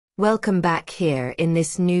Welcome back here in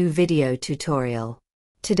this new video tutorial.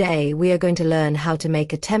 Today we are going to learn how to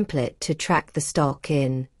make a template to track the stock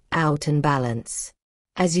in, out and balance.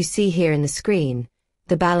 As you see here in the screen,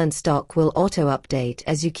 the balance stock will auto-update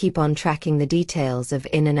as you keep on tracking the details of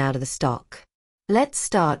in and out of the stock. Let's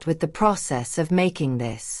start with the process of making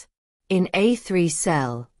this. In A3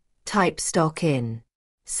 cell, type stock in.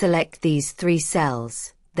 Select these 3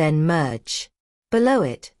 cells, then merge. Below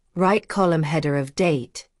it, write column header of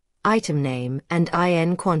date, item name and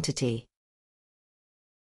IN quantity.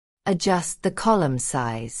 Adjust the column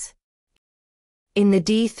size. In the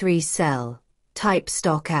D3 cell, type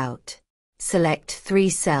stock out. Select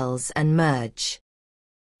 3 cells and merge.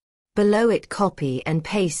 Below it, copy and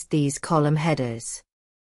paste these column headers.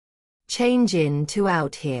 Change in to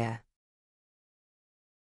out here.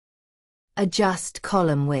 Adjust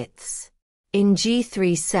column widths. In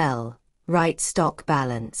G3 cell, write stock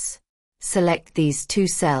balance. Select these 2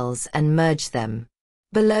 cells and merge them.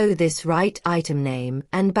 Below this, write item name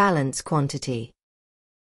and balance quantity.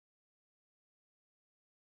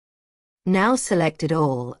 Now select it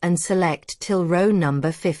all and select till row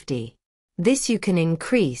number 50. This you can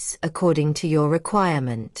increase according to your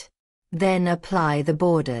requirement. Then apply the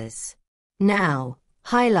borders. Now,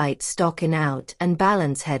 highlight stock in, out and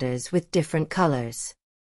balance headers with different colors.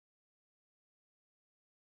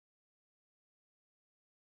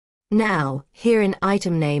 Now, here in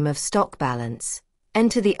item name of stock balance,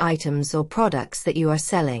 enter the items or products that you are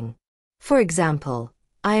selling. For example,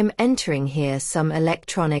 I am entering here some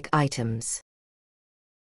electronic items.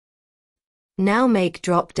 Now make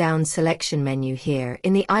drop-down selection menu here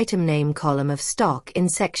in the item name column of stock in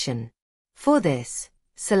section. For this,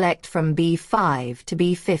 select from B5 to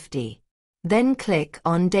B50. Then click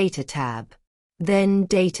on Data tab. Then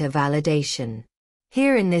Data Validation.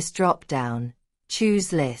 Here in this drop-down,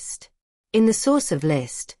 choose List. In the source of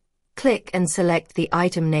list, click and select the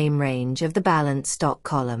item name range of the balance stock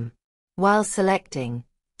column. While selecting,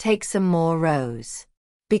 take some more rows.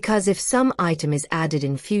 Because if some item is added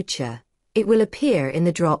in future, it will appear in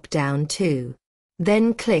the drop-down too.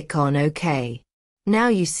 Then click on OK. Now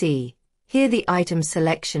you see, here the item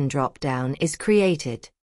selection drop-down is created.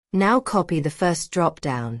 Now copy the first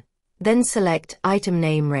drop-down, then select item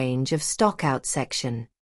name range of stock out section.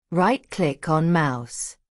 Right-click on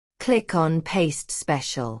mouse. Click on Paste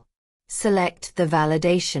Special. Select the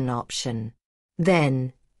validation option.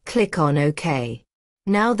 Then, click on OK.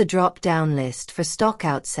 Now the drop-down list for stock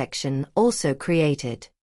out section also created.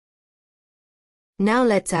 Now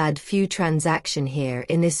let's add few transaction here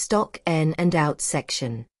in this stock in and out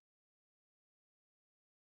section.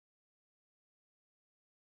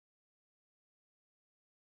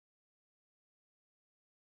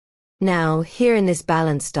 Now, here in this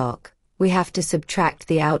balance stock, we have to subtract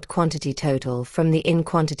the out quantity total from the in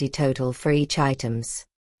quantity total for each items.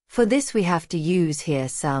 For this we have to use here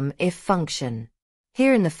sum if function.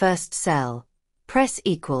 Here in the first cell, press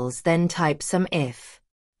equals then type sum if.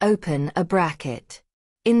 Open a bracket.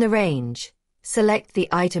 In the range, select the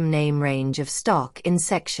item name range of stock in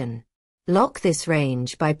section. Lock this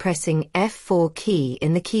range by pressing F4 key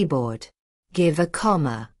in the keyboard. Give a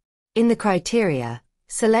comma. In the criteria,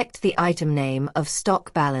 select the item name of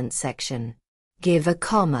stock balance section. Give a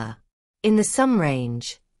comma. In the sum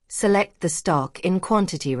range, select the stock in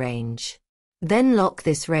quantity range. Then lock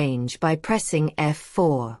this range by pressing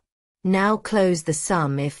F4. Now close the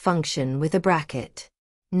sum if function with a bracket.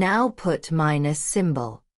 Now put minus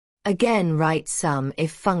symbol. Again write sum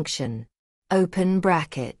if function. Open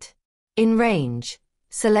bracket. In range,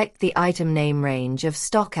 select the item name range of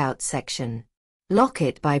stock out section. Lock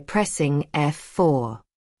it by pressing F4.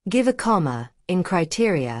 Give a comma. In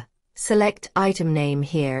criteria, select item name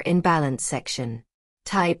here in balance section.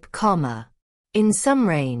 Type comma. In sum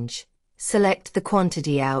range, select the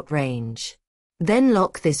quantity out range. Then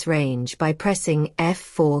lock this range by pressing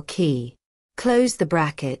F4 key. Close the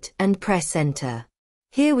bracket and press enter.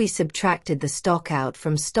 Here we subtracted the stock out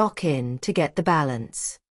from stock in to get the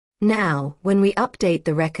balance. Now, when we update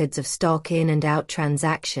the records of stock in and out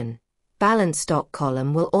transaction, balance stock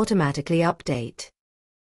column will automatically update.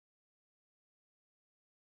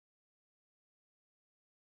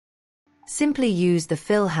 Simply use the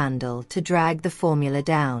fill handle to drag the formula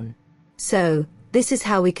down. So, this is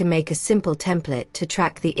how we can make a simple template to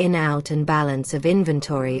track the in, out and balance of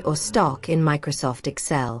inventory or stock in Microsoft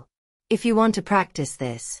Excel. If you want to practice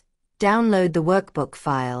this, download the workbook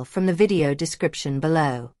file from the video description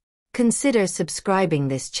below. Consider subscribing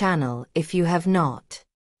this channel if you have not.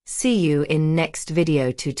 See you in next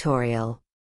video tutorial.